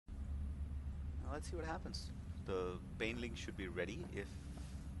let's see what happens. The Baneling should be ready if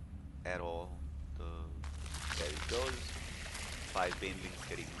at all. There it goes. 5 Banelings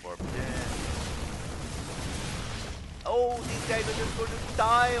getting warped in. Oh, these guys are just going to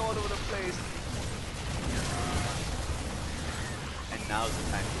die all over the place. And now's the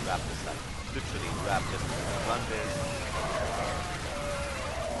time to wrap this up. Literally wrap this up. Run this.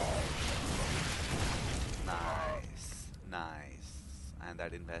 Nice. Nice. And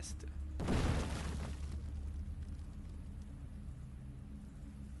that invest.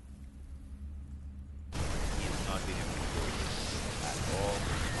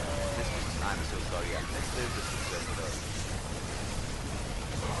 I'm so sorry I missed it. This is just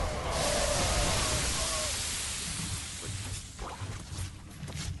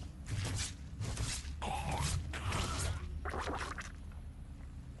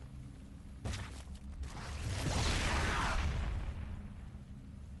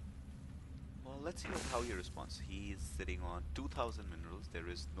well, let's see how he responds. He is sitting on 2,000 minerals. There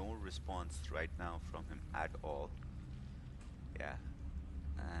is no response right now from him at all. Yeah.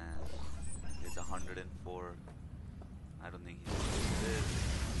 And there's 104. I don't think he's doing this.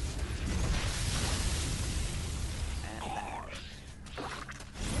 And that.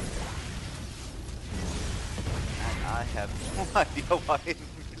 And I have no idea why in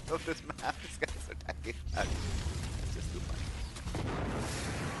the middle of this map this guy's attacking that. It's just too funny.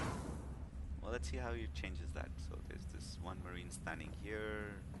 Well, let's see how he changes that. So there's this one marine standing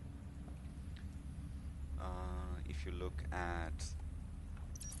here. If you look at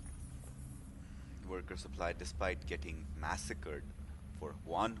worker supply, despite getting massacred for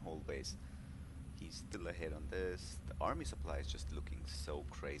one whole base, he's still ahead on this. The army supply is just looking so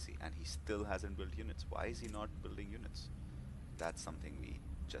crazy, and he still hasn't built units. Why is he not building units? That's something we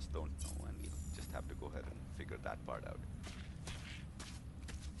just don't know, and we just have to go ahead and figure that part out.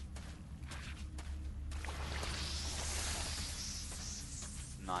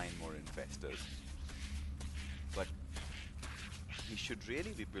 Nine more investors. But he should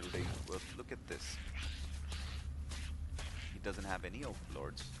really be building. Well, look at this. He doesn't have any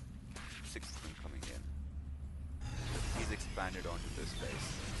overlords. 6 of them coming in. He's expanded onto this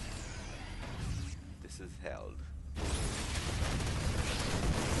base. This is held.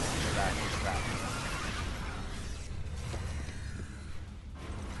 That is that.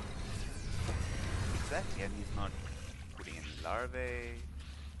 Exactly, and he's not putting any larvae.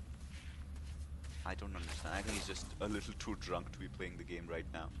 I don't understand. I think he's just a little too drunk to be playing the game right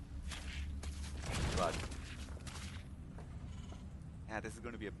now. But yeah, this is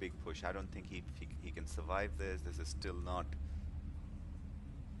going to be a big push. I don't think he can survive this. This is still not.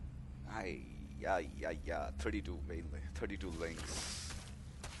 Yeah. 32 mainly. 32 links.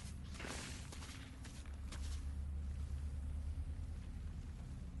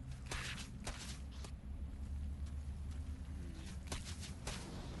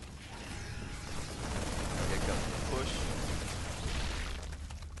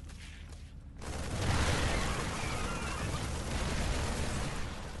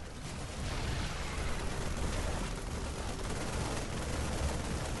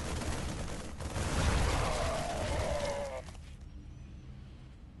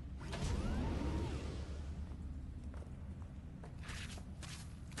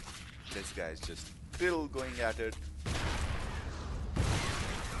 This guy's just still going at it.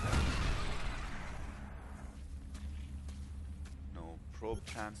 No probe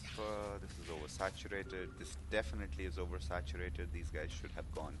transfer. This is oversaturated. This definitely is oversaturated. These guys should have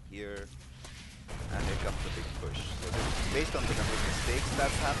gone here. And here comes the big push. So this, based on the number of mistakes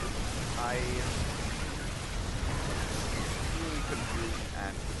that's happened, I am really confused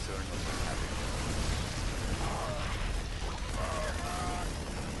and concerned of what's happening.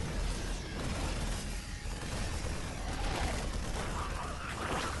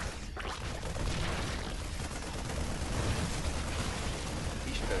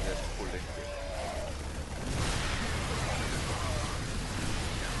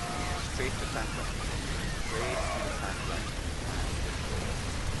 Straight to tank line. Straight to the tank line.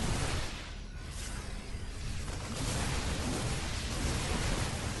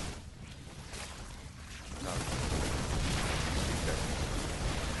 No.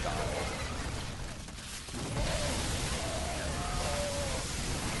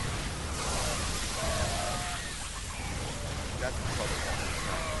 That's the problem.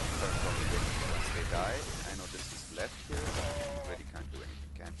 Once they die, I know this is left here, but really can't do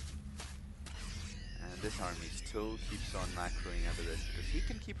anything, can? And this army still keeps on macroing at the rest because he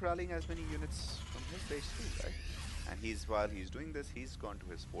can keep rallying as many units from his base too, right? And while he's doing this, he's gone to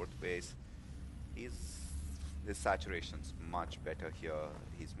his 4th base. He's His saturation's much better here.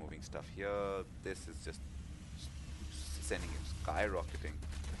 He's moving stuff here. This is just sending him skyrocketing.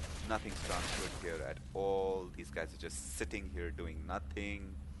 Nothing's transferred here at all. These guys are just sitting here doing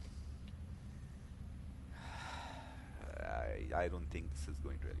nothing. I don't think this is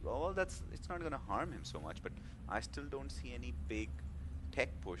going to really well. It's not going to harm him so much, but I still don't see any big tech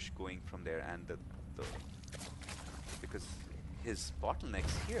push going from there, and the because his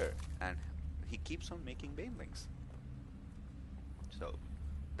bottleneck's here, and he keeps on making banelings. So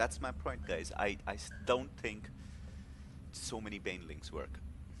that's my point, guys. I don't think so many banelings work.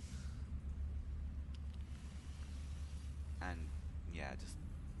 And yeah, just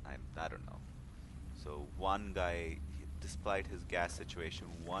I don't know. So one guy, despite his gas situation,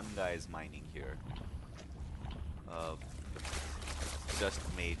 one guy is mining here. Just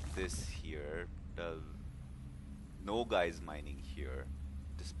made this here. No guy is mining here,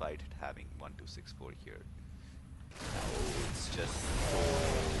 despite it having 1264 here. No, it's just so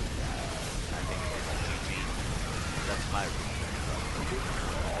bad. I think it's GG. That's my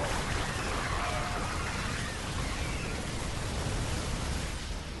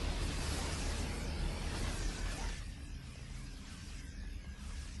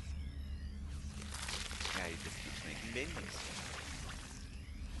yeah, he just keeps making banelings.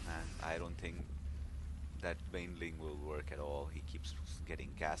 And I don't think that baneling will work at all. He keeps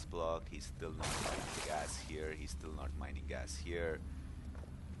getting gas blocked. He's still not mining gas here. He's still not mining gas here.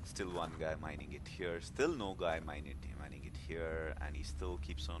 Still one guy mining it here. Still no guy mining it here. And he still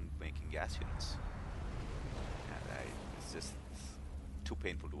keeps on making gas units. And it's just too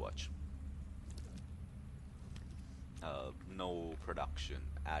painful to watch. No production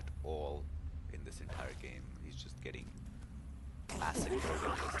at all in this entire game. He's just getting massacred in this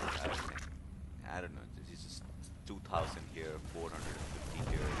entire thing. I don't know, he's just 2,000 here, 450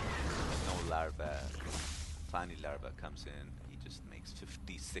 here, no larva. Finally larva comes in, he just makes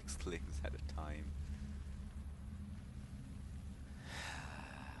 56 slings at a time.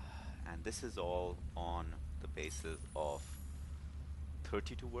 And this is all on the basis of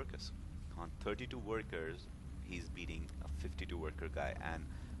 32 workers. On 32 workers, he's beating a 52 worker guy, and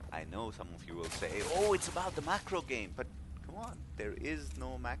I know some of you will say, oh, it's about the macro game, but come on, there is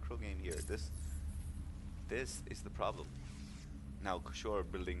no macro game here. This is the problem. Now, sure,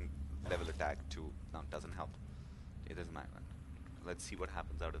 building level attack too doesn't help. It doesn't matter. Let's see what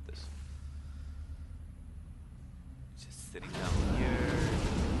happens out of this. Just sitting down here.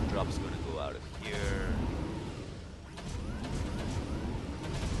 Drop's gonna go out of here.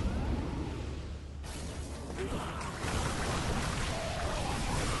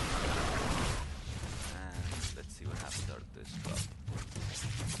 And let's see what happens out of this drop.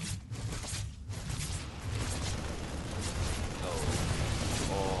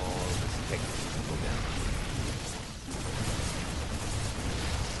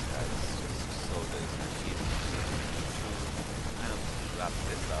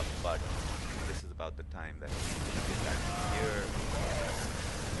 This up, but this is about the time that we get back here.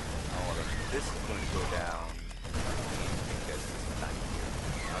 All of this is going to go down. Because this is time here.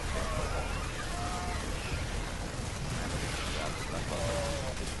 Okay.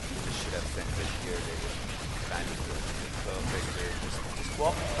 This should have sent it here. They were planning to perfect. Just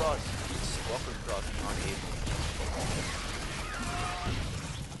walk across. Just walk across, not able.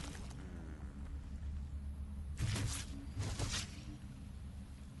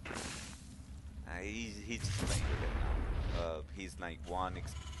 He's just playing with it now. He's like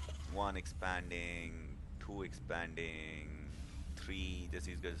one expanding, 2 expanding, 3. He's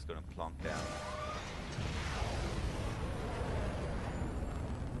just gonna plonk down.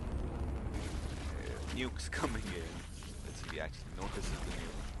 Nuke's coming in. Let's see if he actually notices the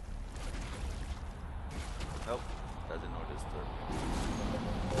nuke. Nope, doesn't notice the.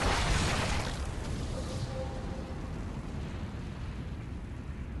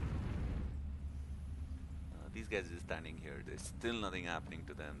 These guys are just standing here. There's still nothing happening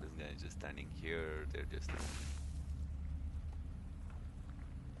to them. This guy is just standing here. They're just.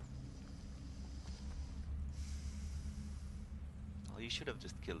 Oh, he should have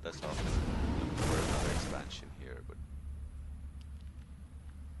just killed us off for another expansion here, but.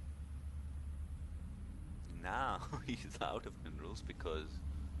 Now he's out of minerals because.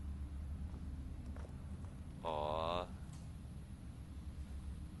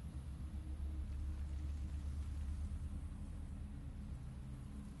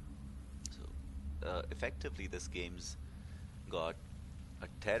 Effectively, this game's got a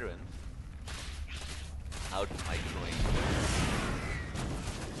Terran out microing,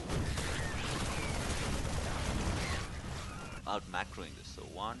 out macroing this. So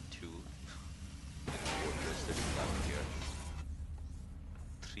 1, 2, 4, fortress sitting down here.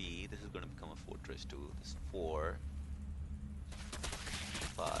 3. This is going to become a fortress 2. This is 4.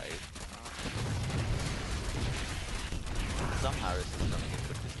 5. Some Harris is coming in,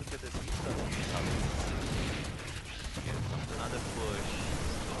 but just look at this. He's coming in. Here comes another push.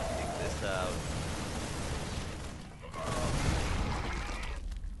 Take this out.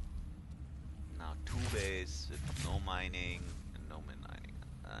 Now 2 bays with no mining and no mining,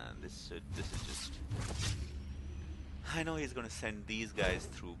 and this is just. I know he's gonna send these guys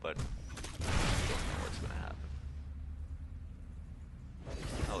through, but I don't know what's gonna happen.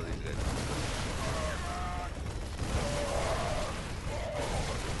 Oh, these guys.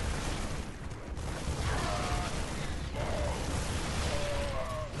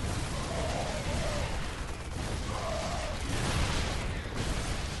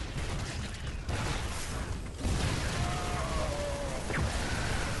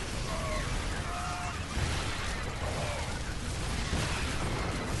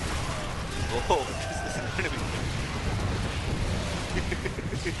 Oh, this is gonna be.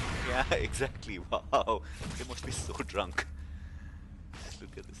 Yeah, exactly. Wow, they must be so drunk. Just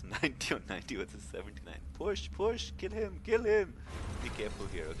look at this 90 on 90 versus 79. Push, push, kill him, kill him. Be careful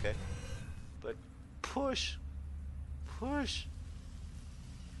here, okay? But push, push.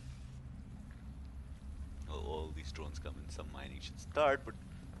 Oh, all these drones come in. Some mining should start, but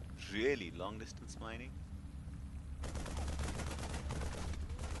really long distance mining.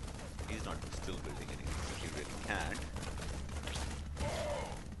 He's not still building anything, so he really can't.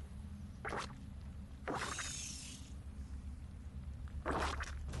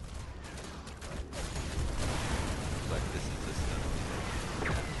 But this is just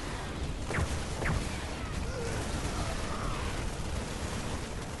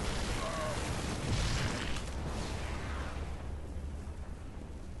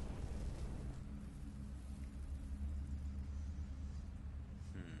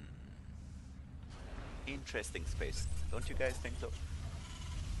interesting space, don't you guys think so?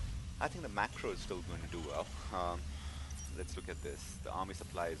 I think the macro is still going to do well. Let's look at this. The army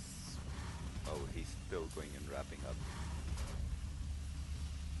supplies. Oh, he's still going and wrapping up.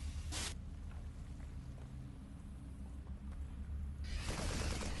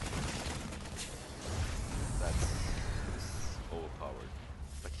 That's overpowered.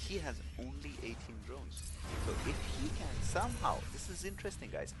 But he has only 18 drones. So if he can somehow, this is interesting,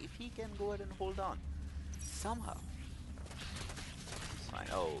 guys. If he can go ahead and hold on. Somehow. Fine.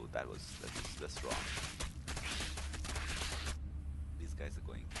 Oh, that's wrong. These guys are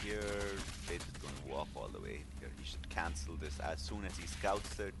going here. They're just going to walk all the way here. He should cancel this as soon as he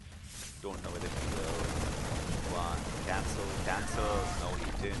scouts it. Don't know whether he will. One. Cancel. Cancel. No,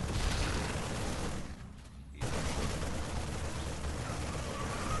 he didn't.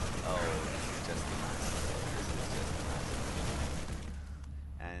 Oh, this is just a mess. This is just a mess.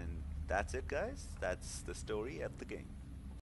 And that's it, guys. That's the story of the game.